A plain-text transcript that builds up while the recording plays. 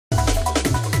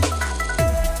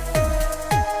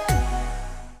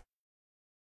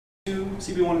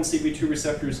CB1 and CB2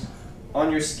 receptors on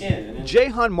your skin.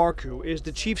 Jehan Marku is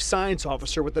the chief science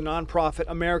officer with the nonprofit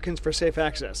Americans for Safe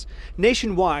Access.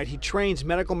 Nationwide, he trains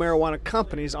medical marijuana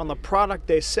companies on the product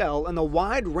they sell and the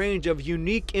wide range of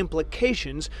unique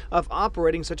implications of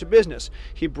operating such a business.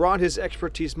 He brought his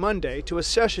expertise Monday to a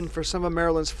session for some of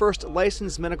Maryland's first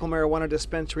licensed medical marijuana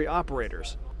dispensary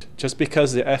operators. Just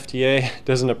because the FDA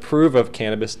doesn't approve of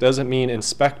cannabis doesn't mean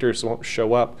inspectors won't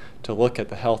show up to look at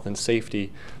the health and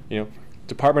safety.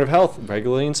 Department of Health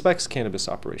regularly inspects cannabis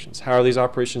operations. How are these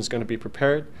operations going to be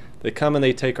prepared? They come and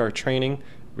they take our training,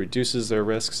 reduces their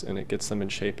risks, and it gets them in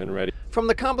shape and ready. From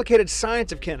the complicated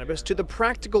science of cannabis to the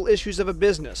practical issues of a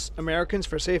business, Americans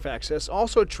for Safe Access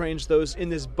also trains those in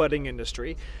this budding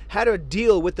industry how to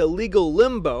deal with the legal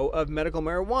limbo of medical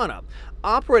marijuana.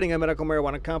 Operating a medical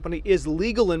marijuana company is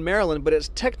legal in Maryland, but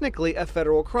it's technically a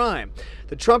federal crime.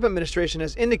 The Trump administration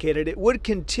has indicated it would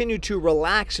continue to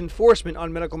relax enforcement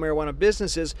on medical marijuana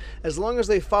businesses as long as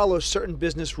they follow certain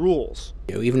business rules.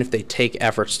 Even if they take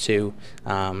efforts to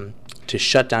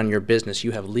shut down your business,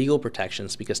 you have legal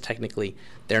protections because technically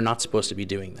they're not supposed to be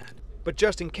doing that. But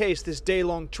just in case, this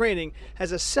day-long training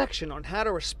has a section on how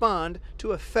to respond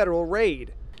to a federal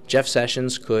raid. Jeff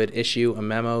Sessions could issue a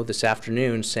memo this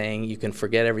afternoon saying you can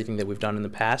forget everything that we've done in the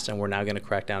past and we're now going to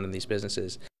crack down on these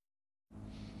businesses.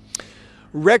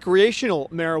 Recreational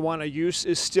marijuana use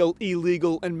is still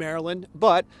illegal in Maryland,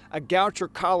 but a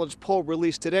Goucher College poll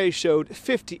released today showed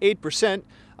 58%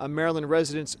 of Maryland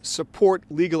residents support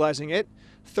legalizing it,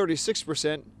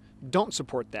 36% don't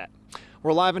support that.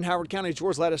 We're live in Howard County.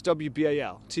 George Lattis,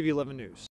 WBAL-TV 11 News.